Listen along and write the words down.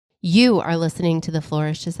You are listening to the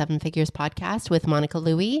Flourish to Seven Figures podcast with Monica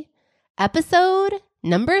Louie, episode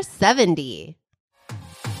number 70.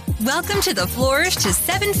 Welcome to the Flourish to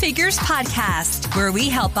Seven Figures podcast, where we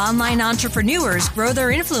help online entrepreneurs grow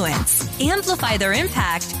their influence, amplify their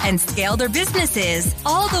impact, and scale their businesses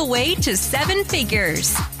all the way to seven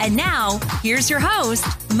figures. And now, here's your host,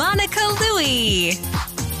 Monica Louie.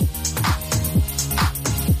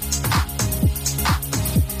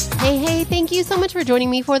 Hey, thank you so much for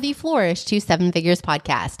joining me for the Flourish to Seven Figures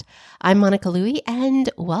podcast. I'm Monica Louie, and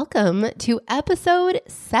welcome to episode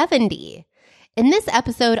 70. In this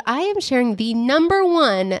episode, I am sharing the number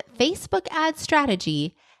one Facebook ad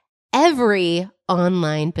strategy every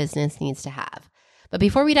online business needs to have. But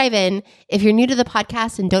before we dive in, if you're new to the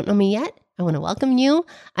podcast and don't know me yet, I want to welcome you.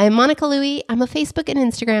 I'm Monica Louie. I'm a Facebook and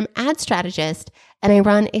Instagram ad strategist, and I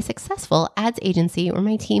run a successful ads agency where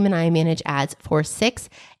my team and I manage ads for 6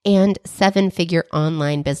 and 7-figure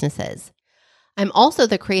online businesses. I'm also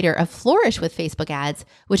the creator of Flourish with Facebook Ads,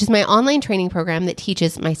 which is my online training program that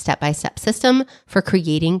teaches my step-by-step system for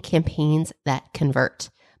creating campaigns that convert.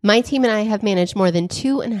 My team and I have managed more than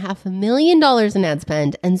 $2.5 million in ad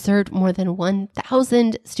spend and served more than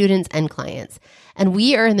 1,000 students and clients. And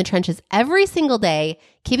we are in the trenches every single day,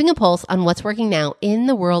 keeping a pulse on what's working now in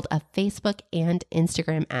the world of Facebook and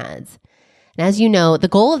Instagram ads. And as you know, the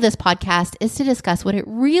goal of this podcast is to discuss what it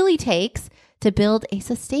really takes to build a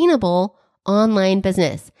sustainable online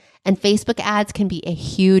business. And Facebook ads can be a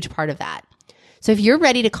huge part of that. So if you're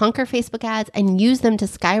ready to conquer Facebook ads and use them to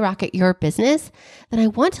skyrocket your business, then I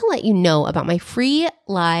want to let you know about my free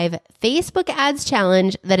live Facebook ads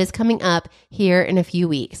challenge that is coming up here in a few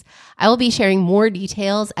weeks. I will be sharing more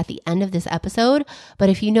details at the end of this episode, but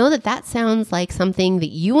if you know that sounds like something that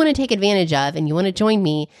you want to take advantage of and you want to join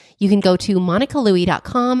me, you can go to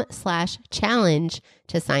monicalouie.com/challenge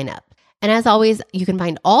to sign up. And as always, you can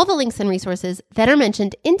find all the links and resources that are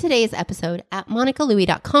mentioned in today's episode at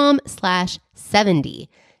monicalouie.com/70.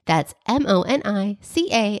 That's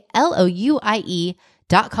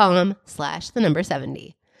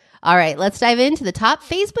MonicaLouie.com/70. All right, let's dive into the top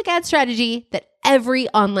Facebook ad strategy that every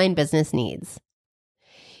online business needs.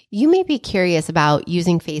 You may be curious about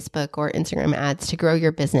using Facebook or Instagram ads to grow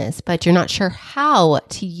your business, but you're not sure how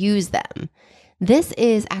to use them. This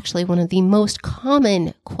is actually one of the most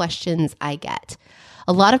common questions I get.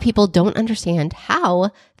 A lot of people don't understand how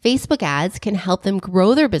Facebook ads can help them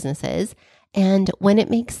grow their businesses and when it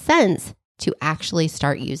makes sense to actually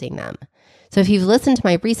start using them. So if you've listened to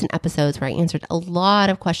my recent episodes where I answered a lot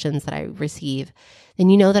of questions that I receive, then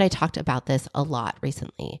you know that I talked about this a lot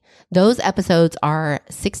recently. Those episodes are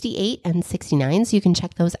 68 and 69, so you can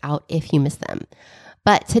check those out if you missed them.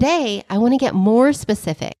 But today, I want to get more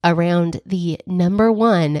specific around the number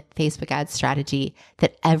one Facebook ad strategy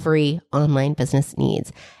that every online business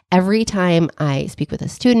needs. Every time I speak with a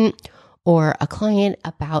student or a client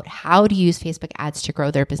about how to use Facebook ads to grow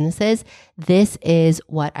their businesses, this is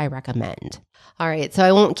what I recommend. All right, so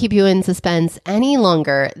I won't keep you in suspense any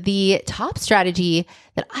longer. The top strategy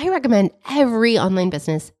that I recommend every online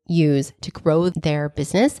business use to grow their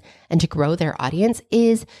business and to grow their audience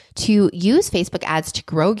is to use Facebook ads to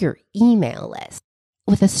grow your email list.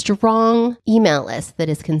 With a strong email list that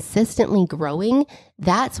is consistently growing,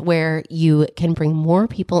 that's where you can bring more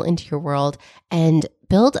people into your world and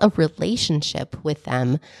build a relationship with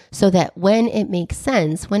them so that when it makes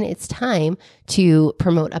sense, when it's time to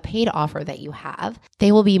promote a paid offer that you have,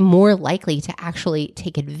 they will be more likely to actually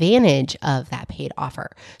take advantage of that paid offer.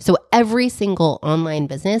 So every single online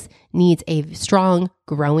business needs a strong,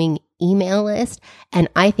 growing email list. And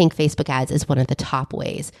I think Facebook ads is one of the top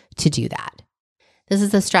ways to do that. This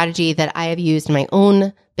is a strategy that I have used in my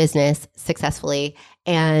own business successfully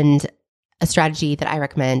and a strategy that I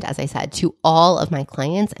recommend, as I said, to all of my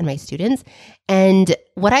clients and my students. And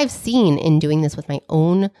what I've seen in doing this with my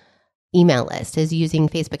own email list is using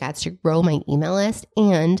Facebook ads to grow my email list.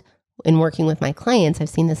 And in working with my clients, I've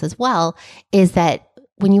seen this as well, is that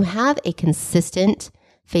when you have a consistent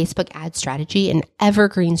Facebook ad strategy, an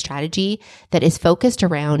evergreen strategy that is focused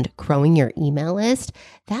around growing your email list,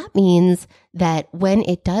 that means that when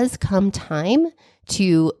it does come time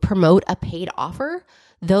to promote a paid offer,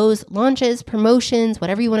 those launches, promotions,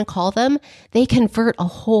 whatever you want to call them, they convert a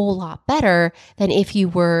whole lot better than if you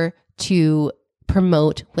were to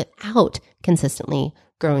promote without consistently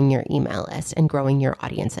growing your email list and growing your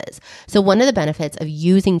audiences. So one of the benefits of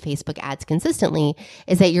using Facebook ads consistently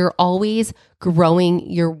is that you're always growing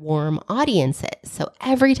your warm audiences. So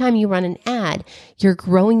every time you run an ad, you're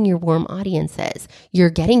growing your warm audiences.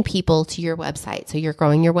 You're getting people to your website. So you're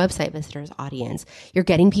growing your website visitors audience. You're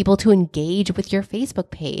getting people to engage with your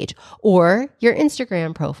Facebook page or your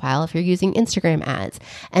Instagram profile if you're using Instagram ads.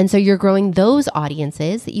 And so you're growing those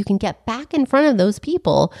audiences that you can get back in front of those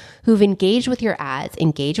people who've engaged with your ads,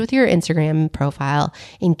 engaged with your Instagram profile,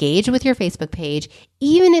 engaged with your Facebook page,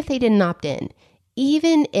 even if they didn't opt in,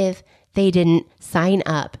 even if they didn't sign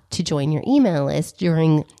up to join your email list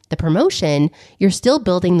during the promotion, you're still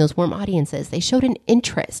building those warm audiences. They showed an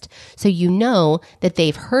interest. So you know that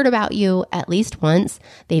they've heard about you at least once,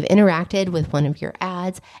 they've interacted with one of your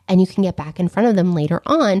ads, and you can get back in front of them later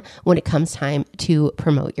on when it comes time to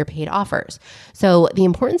promote your paid offers. So the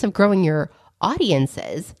importance of growing your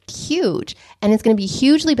audiences, huge. And it's going to be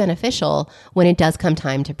hugely beneficial when it does come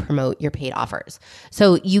time to promote your paid offers.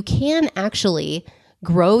 So you can actually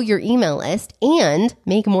grow your email list and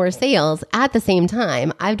make more sales at the same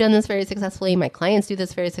time. I've done this very successfully. My clients do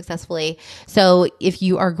this very successfully. So if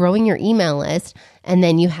you are growing your email list and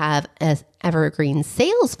then you have an evergreen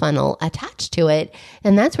sales funnel attached to it,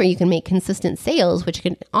 then that's where you can make consistent sales, which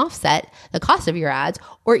can offset the cost of your ads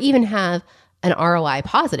or even have an ROI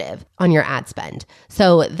positive on your ad spend.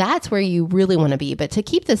 So that's where you really want to be. But to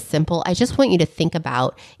keep this simple, I just want you to think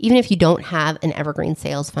about, even if you don't have an evergreen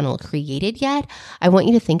sales funnel created yet, I want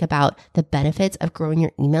you to think about the benefits of growing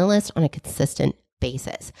your email list on a consistent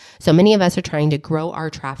basis. So many of us are trying to grow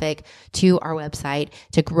our traffic to our website,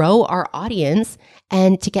 to grow our audience,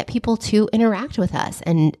 and to get people to interact with us.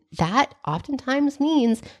 And that oftentimes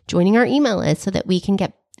means joining our email list so that we can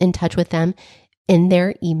get in touch with them in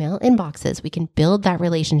their email inboxes. We can build that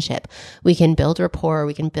relationship. We can build rapport.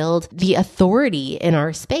 We can build the authority in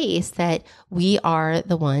our space that we are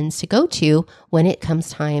the ones to go to when it comes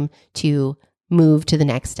time to move to the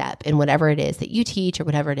next step in whatever it is that you teach or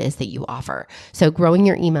whatever it is that you offer. So growing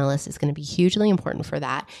your email list is going to be hugely important for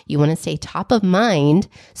that. You want to stay top of mind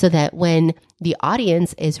so that when the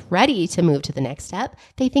audience is ready to move to the next step,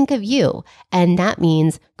 they think of you. And that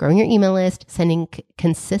means growing your email list, sending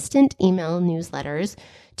consistent email newsletters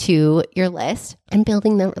to your list, and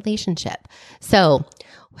building that relationship. So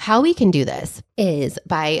how we can do this is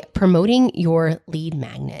by promoting your lead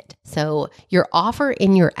magnet. So your offer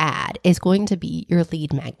in your ad is going to be your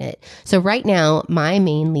lead magnet. So right now, my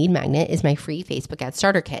main lead magnet is my free Facebook ad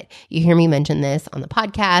starter kit. You hear me mention this on the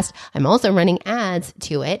podcast. I'm also running ads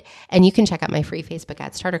to it. And you can check out my free Facebook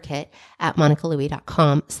ad starter kit at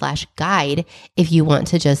monicalouie.com/guide if you want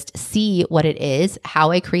to just see what it is, how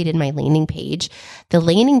I created my landing page. The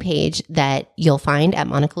landing page that you'll find at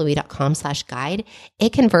monicalouie.com/guide,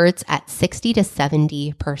 it converts at 60 to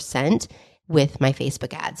 70% with my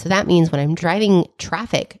Facebook ads. So that means when I'm driving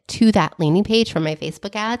traffic to that landing page from my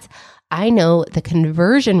Facebook ads, I know the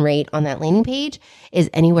conversion rate on that landing page is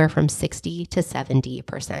anywhere from 60 to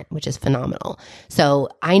 70%, which is phenomenal. So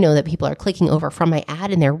I know that people are clicking over from my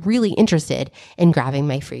ad and they're really interested in grabbing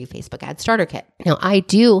my free Facebook ad starter kit. Now, I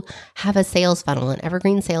do have a sales funnel, an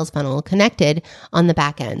evergreen sales funnel connected on the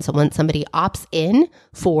back end. So when somebody opts in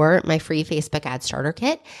for my free Facebook ad starter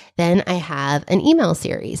kit, then I have an email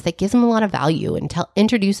series that gives them a lot of value and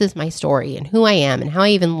introduces my story and who I am and how I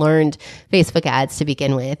even learned Facebook ads to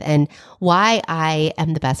begin with and why I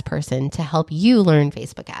am the best person to help you learn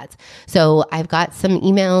Facebook ads. So I've got some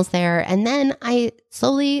emails there, and then I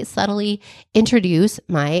slowly, subtly introduce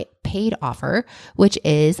my paid offer, which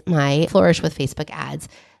is my Flourish with Facebook Ads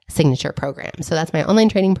signature program. So that's my online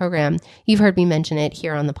training program. You've heard me mention it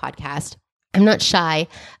here on the podcast. I'm not shy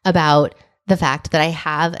about the fact that I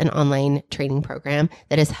have an online training program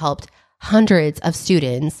that has helped hundreds of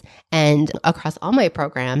students, and across all my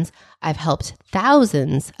programs, I've helped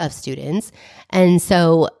thousands of students. And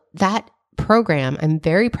so that program I'm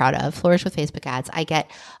very proud of, Flourish with Facebook Ads. I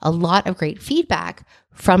get a lot of great feedback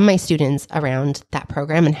from my students around that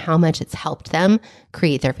program and how much it's helped them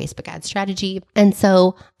create their Facebook ad strategy. And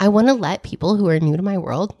so I want to let people who are new to my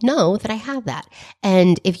world know that I have that.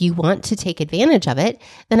 And if you want to take advantage of it,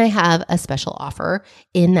 then I have a special offer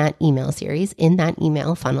in that email series, in that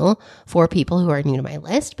email funnel for people who are new to my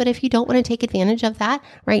list. But if you don't want to take advantage of that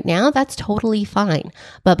right now, that's totally fine.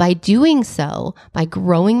 But by doing so, by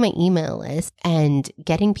growing my email list and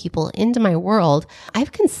getting people into my world,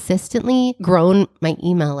 I've consistently grown my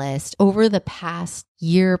email list over the past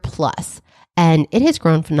year plus. And it has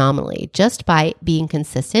grown phenomenally just by being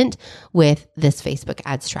consistent with this Facebook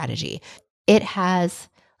ad strategy. It has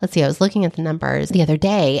let's see, I was looking at the numbers the other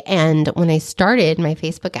day. And when I started my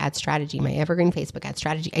Facebook ad strategy, my evergreen Facebook ad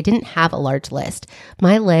strategy, I didn't have a large list.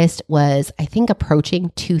 My list was, I think,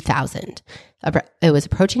 approaching 2,000. It was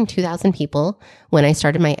approaching 2,000 people when I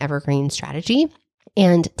started my evergreen strategy.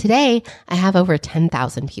 And today I have over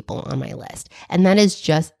 10,000 people on my list. And that is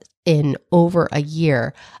just in over a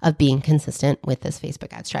year of being consistent with this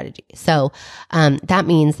Facebook ad strategy. So that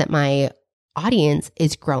means that my audience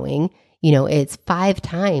is growing. You know, it's 5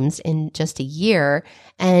 times in just a year.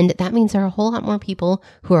 And that means there are a whole lot more people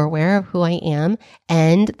who are aware of who I am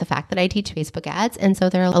and the fact that I teach Facebook ads. And so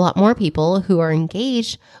there are a lot more people who are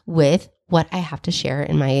engaged with what I have to share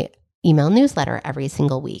in my email newsletter every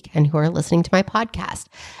single week and who are listening to my podcast.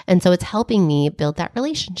 And so it's helping me build that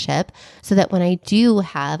relationship so that when I do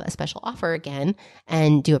have a special offer again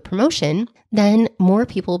and do a promotion, then more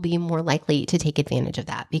people will be more likely to take advantage of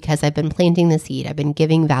that because I've been planting the seed. I've been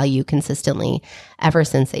giving value consistently ever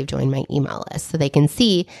since they've joined my email list. So they can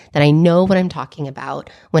see that I know what I'm talking about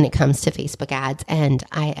when it comes to Facebook ads, and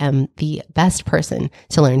I am the best person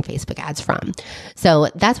to learn Facebook ads from. So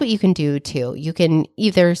that's what you can do too. You can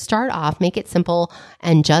either start off, make it simple,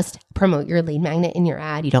 and just promote your lead magnet in your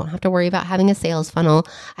ad. You don't have to worry about having a sales funnel.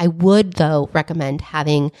 I would, though, recommend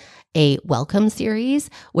having a welcome series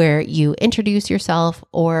where you introduce yourself,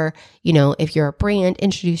 or, you know, if you're a brand,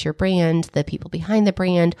 introduce your brand, the people behind the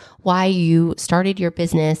brand, why you started your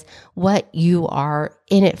business, what you are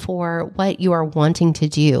in it for, what you are wanting to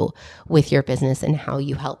do with your business, and how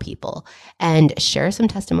you help people. And share some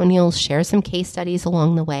testimonials, share some case studies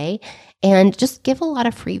along the way, and just give a lot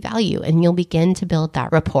of free value, and you'll begin to build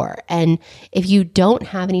that rapport. And if you don't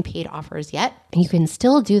have any paid offers yet, you can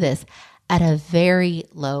still do this at a very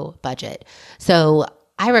low budget. So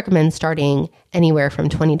I recommend starting anywhere from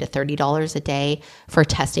 $20 to $30 a day for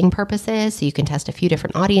testing purposes. So you can test a few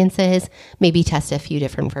different audiences, maybe test a few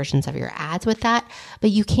different versions of your ads with that.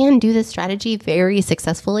 But you can do this strategy very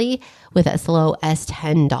successfully with as low as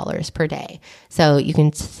 $10 per day. So you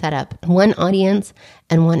can set up one audience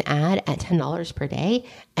and one ad at $10 per day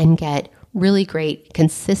and get really great,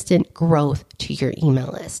 consistent growth to your email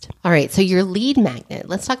list. All right, so your lead magnet.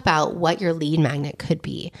 Let's talk about what your lead magnet could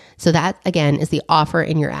be. So that, again, is the offer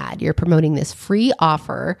in your ad. You're promoting this free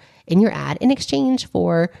offer in your ad in exchange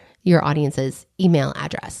for your audience's email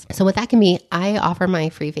address. So what that can be, I offer my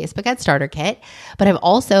free Facebook ad starter kit, but I've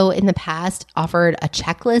also in the past offered a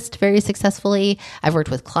checklist very successfully. I've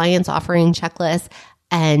worked with clients offering checklists,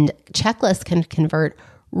 and checklists can convert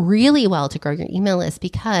really well to grow your email list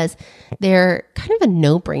because they're kind of a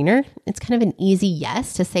no-brainer. It's kind of an easy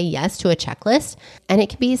yes to say yes to a checklist, and it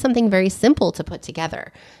can be something very simple to put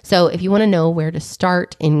together. So if you want to know where to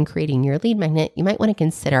start in creating your lead magnet, you might want to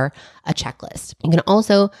consider a checklist. You can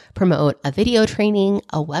also promote a video training,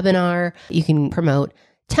 a webinar. You can promote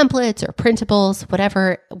templates or printables,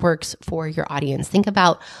 whatever works for your audience. Think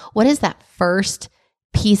about what is that first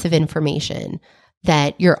piece of information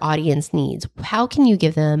that your audience needs. How can you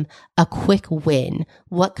give them a quick win?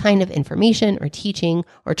 What kind of information or teaching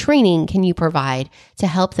or training can you provide to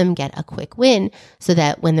help them get a quick win so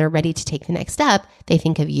that when they're ready to take the next step, they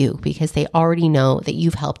think of you because they already know that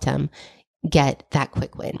you've helped them get that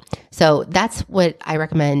quick win. So that's what I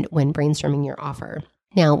recommend when brainstorming your offer.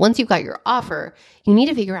 Now, once you've got your offer, you need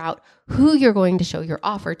to figure out who you're going to show your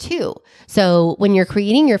offer to. So when you're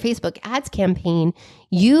creating your Facebook ads campaign,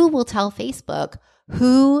 you will tell Facebook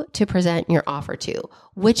who to present your offer to,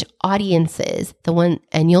 which audiences,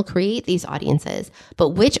 and you'll create these audiences, but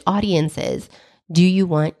which audiences do you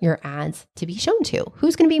want your ads to be shown to?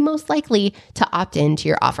 Who's going to be most likely to opt into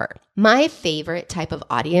your offer? My favorite type of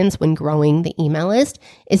audience when growing the email list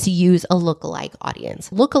is to use a lookalike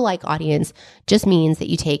audience. Lookalike audience just means that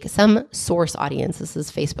you take some source audience. This is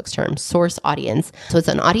Facebook's term, source audience. So it's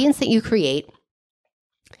an audience that you create,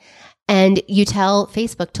 and you tell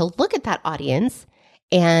Facebook to look at that audience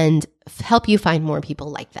and help you find more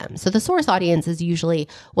people like them. So the source audience is usually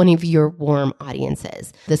one of your warm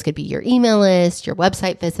audiences. This could be your email list, your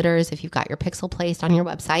website visitors, if you've got your pixel placed on your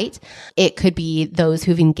website. It could be those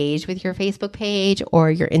who've engaged with your Facebook page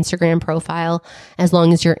or your Instagram profile. As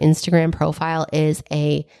long as your Instagram profile is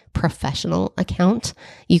a professional account,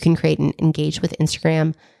 you can create an engage with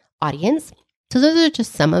Instagram audience. So those are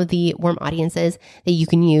just some of the warm audiences that you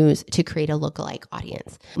can use to create a lookalike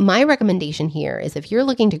audience. My recommendation here is if you're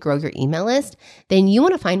looking to grow your email list, then you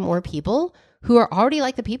want to find more people who are already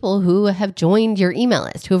like the people who have joined your email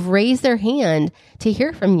list, who have raised their hand to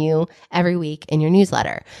hear from you every week in your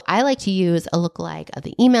newsletter. I like to use a lookalike of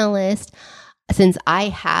the email list. Since I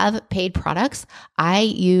have paid products, I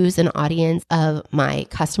use an audience of my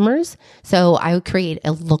customers. So I would create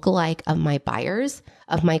a lookalike of my buyers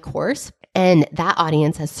of my course. And that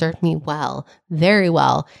audience has served me well, very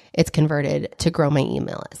well. It's converted to grow my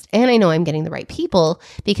email list. And I know I'm getting the right people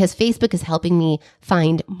because Facebook is helping me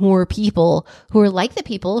find more people who are like the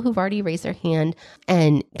people who've already raised their hand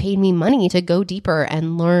and paid me money to go deeper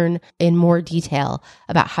and learn in more detail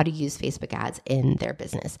about how to use Facebook ads in their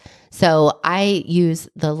business. So I use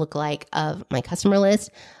the lookalike of my customer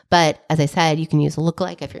list. But as I said, you can use a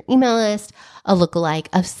lookalike of your email list, a lookalike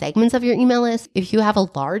of segments of your email list. If you have a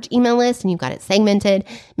large email list and you've got it segmented,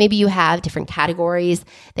 maybe you have different categories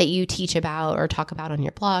that you teach about or talk about on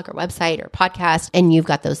your blog or website or podcast, and you've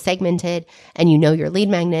got those segmented and you know your lead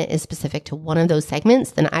magnet is specific to one of those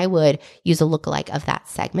segments, then I would use a lookalike of that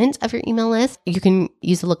segment of your email list. You can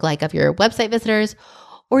use a lookalike of your website visitors.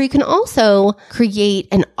 Or you can also create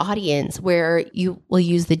an audience where you will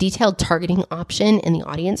use the detailed targeting option in the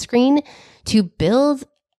audience screen to build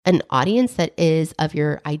an audience that is of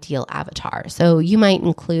your ideal avatar. So you might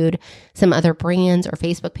include some other brands or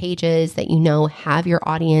Facebook pages that you know have your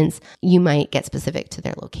audience. You might get specific to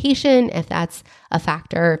their location if that's a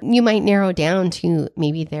factor. You might narrow down to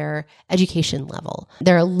maybe their education level.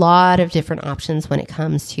 There are a lot of different options when it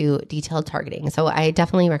comes to detailed targeting. So I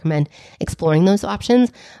definitely recommend exploring those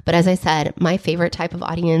options. But as I said, my favorite type of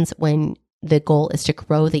audience when the goal is to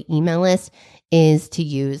grow the email list is to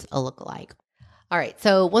use a lookalike. All right.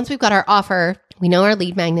 So once we've got our offer, we know our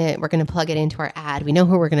lead magnet, we're going to plug it into our ad. We know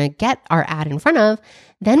who we're going to get our ad in front of.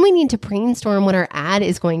 Then we need to brainstorm what our ad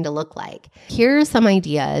is going to look like. Here's some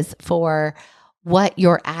ideas for what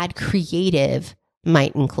your ad creative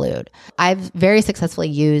might include. I've very successfully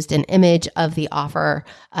used an image of the offer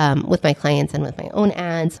with my clients and with my own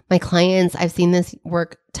ads. My clients, I've seen this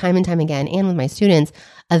work time and time again, and with my students,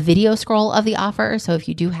 a video scroll of the offer. So if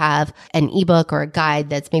you do have an ebook or a guide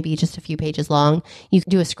that's maybe just a few pages long, you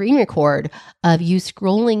can do a screen record of you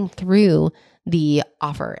scrolling through the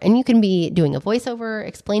offer, and you can be doing a voiceover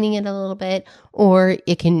explaining it a little bit, or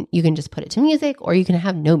you can just put it to music, or you can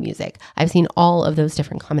have no music. I've seen all of those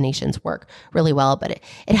different combinations work really well, but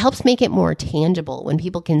it helps make it more tangible when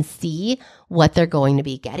people can see what they're going to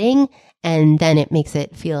be getting, and then it makes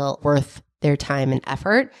it feel worth their time and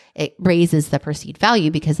effort. It raises the perceived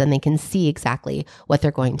value because then they can see exactly what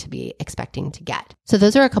they're going to be expecting to get. So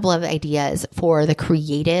those are a couple of ideas for the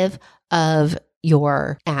creative of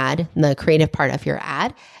your ad, the creative part of your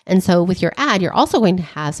ad. And so with your ad, you're also going to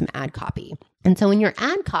have some ad copy. And so in your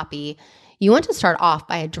ad copy, you want to start off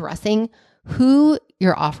by addressing who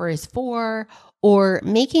your offer is for, or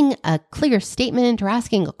making a clear statement or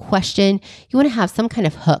asking a question. You want to have some kind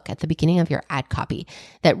of hook at the beginning of your ad copy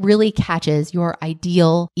that really catches your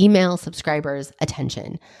ideal email subscriber's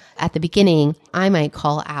attention. At the beginning, I might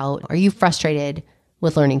call out, "Are you frustrated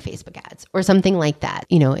with learning Facebook ads?" or something like that.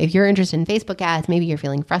 You know, if you're interested in Facebook ads, maybe you're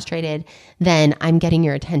feeling frustrated, then I'm getting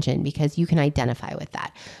your attention because you can identify with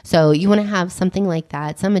that. So you want to have something like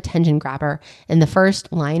that, some attention grabber in the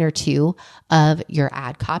first line or two of your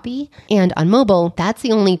ad copy. And on mobile, that's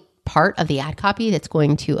the only part of the ad copy that's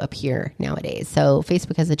going to appear nowadays. So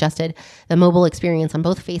Facebook has adjusted the mobile experience on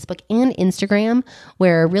both Facebook and Instagram,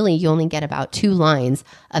 where really you only get about 2 lines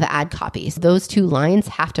of ad copy. So those 2 lines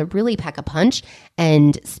have to really pack a punch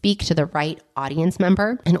and speak to the right audience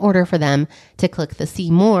member in order for them to click the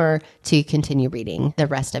see more to continue reading the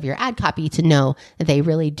rest of your ad copy to know that they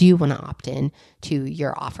really do want to opt in to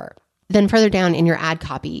your offer. Then further down in your ad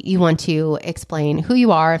copy, you want to explain who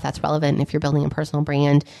you are, if that's relevant. If you're building a personal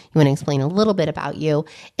brand, you want to explain a little bit about you.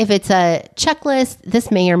 If it's a checklist,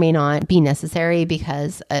 this may or may not be necessary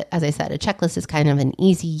because, as I said, a checklist is kind of an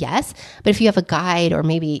easy yes. But if you have a guide, or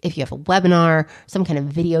maybe if you have a webinar, some kind of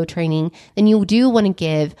video training, then you do want to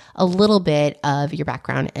give a little bit of your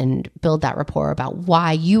background and build that rapport about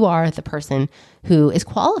why you are the person who is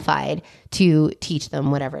qualified to teach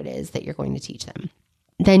them whatever it is that you're going to teach them.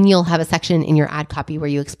 Then you'll have a section in your ad copy where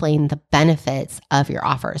you explain the benefits of your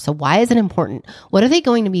offer. So why is it important? What are they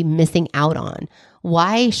going to be missing out on?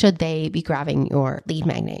 Why should they be grabbing your lead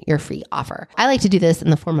magnet, your free offer? I like to do this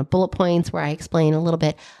in the form of bullet points where I explain a little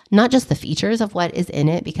bit, not just the features of what is in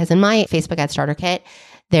it, because in my Facebook Ad Starter Kit,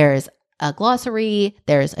 there's a glossary,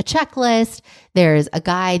 there's a checklist, there's a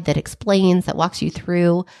guide that explains, that walks you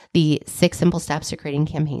through the 6 simple steps to creating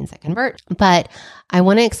campaigns that convert. But I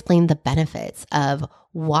want to explain the benefits of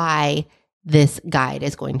why this guide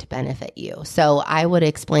is going to benefit you. So I would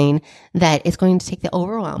explain that it's going to take the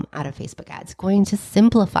overwhelm out of Facebook ads, going to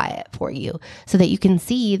simplify it for you so that you can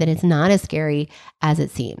see that it's not as scary as it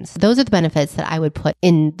seems. Those are the benefits that I would put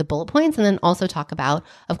in the bullet points, and then also talk about,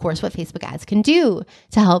 of course, what Facebook ads can do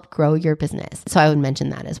to help grow your business. So I would mention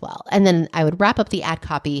that as well. And then I would wrap up the ad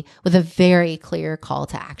copy with a very clear call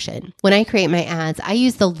to action. When I create my ads, I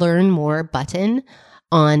use the Learn More button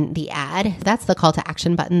on the ad. That's the call to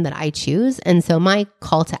action button that I choose. And so my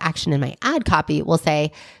call to action in my ad copy will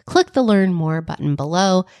say, click the Learn More button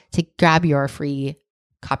below to grab your free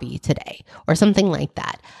copy today, or something like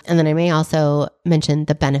that. And then I may also mention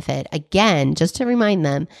the benefit again, just to remind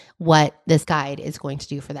them what this guide is going to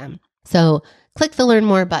do for them. So click the Learn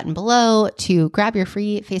More button below to grab your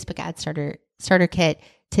free Facebook ad starter kit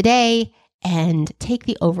today and take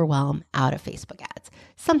the overwhelm out of Facebook ads.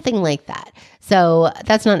 Something like that. So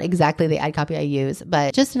that's not exactly the ad copy I use,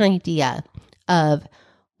 but just an idea of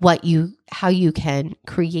how you can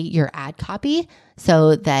create your ad copy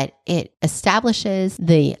so that it establishes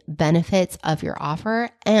the benefits of your offer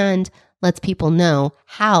and lets people know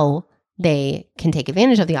how they can take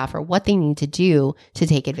advantage of the offer, what they need to do to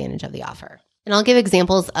take advantage of the offer. And I'll give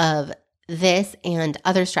examples of this and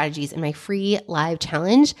other strategies in my free live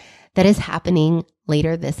challenge that is happening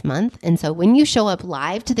later this month. And so when you show up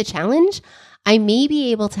live to the challenge, I may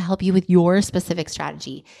be able to help you with your specific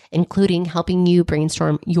strategy, including helping you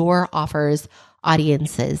brainstorm your offers,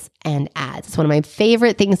 audiences, and ads. It's one of my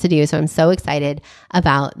favorite things to do. So I'm so excited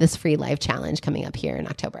about this free live challenge coming up here in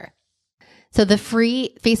October. So the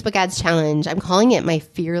free Facebook ads challenge, I'm calling it my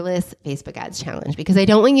fearless Facebook ads challenge because I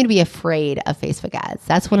don't want you to be afraid of Facebook ads.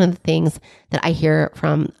 That's one of the things that I hear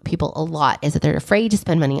from people a lot is that they're afraid to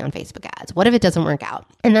spend money on Facebook ads. What if it doesn't work out?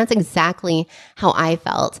 And that's exactly how I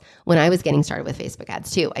felt when I was getting started with Facebook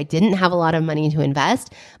ads too. I didn't have a lot of money to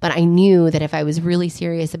invest, but I knew that if I was really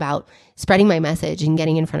serious about spreading my message and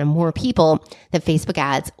getting in front of more people, that Facebook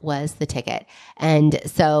ads was the ticket. And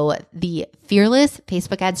so the Fearless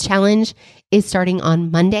Facebook Ads Challenge is starting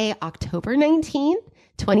on Monday, October 19th,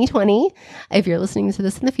 2020. If you're listening to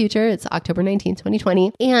this in the future, it's October 19th,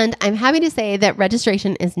 2020. And I'm happy to say that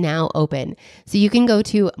registration is now open. So you can go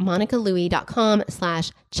to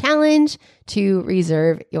monicalouie.com/challenge to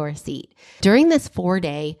reserve your seat. During this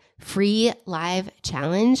 4-day free live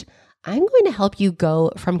challenge, I'm going to help you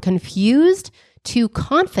go from confused to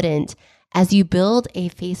confident as you build a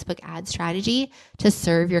Facebook ad strategy to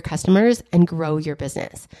serve your customers and grow your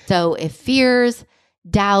business. So if fears,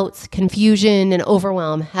 doubts, confusion, and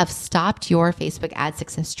overwhelm have stopped your Facebook ad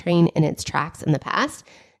success train in its tracks in the past,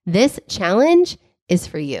 this challenge is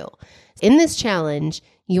for you. In this challenge,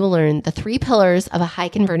 you will learn the 3 pillars of a high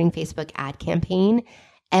converting Facebook ad campaign.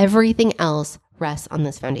 Everything else rests on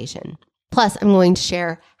this foundation. Plus, I'm going to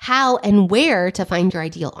share how and where to find your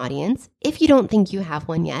ideal audience if you don't think you have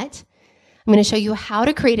one yet. I'm going to show you how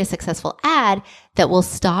to create a successful ad that will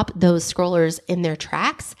stop those scrollers in their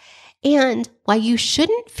tracks and why you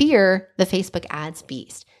shouldn't fear the Facebook ads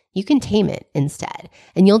beast. You can tame it instead.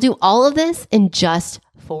 And you'll do all of this in just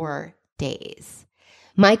 4 days.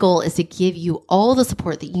 My goal is to give you all the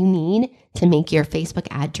support that you need to make your Facebook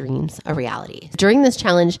ad dreams a reality. During this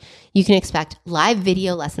challenge, you can expect live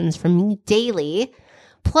video lessons from me daily.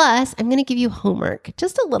 Plus, I'm going to give you homework,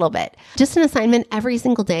 just a little bit, just an assignment every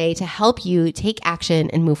single day to help you take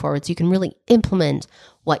action and move forward so you can really implement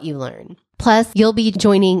what you learn. Plus, you'll be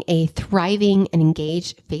joining a thriving and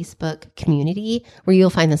engaged Facebook community where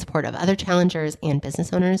you'll find the support of other challengers and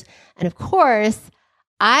business owners. And of course,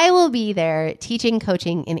 I will be there teaching,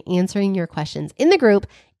 coaching, and answering your questions in the group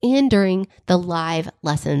and during the live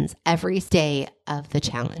lessons every day of the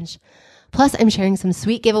challenge. Plus, I'm sharing some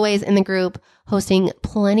sweet giveaways in the group, hosting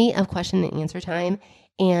plenty of question and answer time,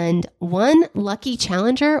 and one lucky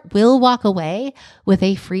challenger will walk away with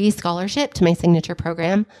a free scholarship to my signature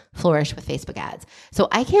program, Flourish with Facebook Ads. So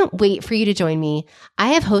I can't wait for you to join me. I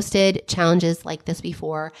have hosted challenges like this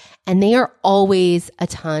before, and they are always a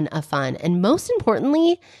ton of fun. And most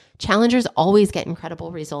importantly, challengers always get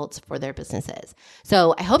incredible results for their businesses.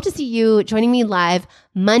 So I hope to see you joining me live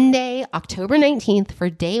Monday, October 19th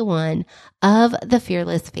for day 1 of the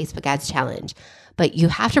Fearless Facebook Ads Challenge. But you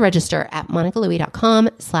have to register at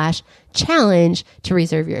monicalouie.com/challenge to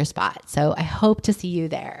reserve your spot. So I hope to see you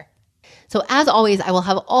there. So as always, I will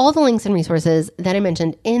have all the links and resources that I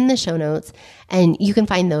mentioned in the show notes, and you can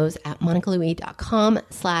find those at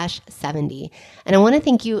monicalouie.com/70. And I want to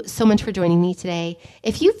thank you so much for joining me today.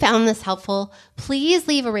 If you found this helpful, please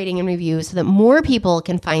leave a rating and review so that more people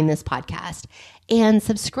can find this podcast. and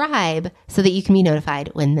subscribe so that you can be notified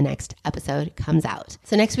when the next episode comes out.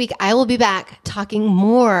 So next week, I will be back talking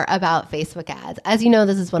more about Facebook ads. As you know,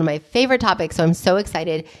 this is one of my favorite topics, so I'm so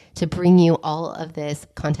excited to bring you all of this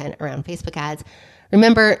content around Facebook ads.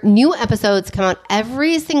 Remember, new episodes come out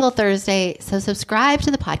every single Thursday, so subscribe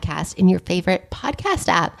to the podcast in your favorite podcast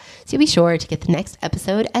app so you'll be sure to get the next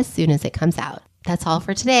episode as soon as it comes out. That's all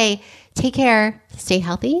for today. Take care, stay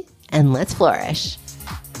healthy, and let's flourish.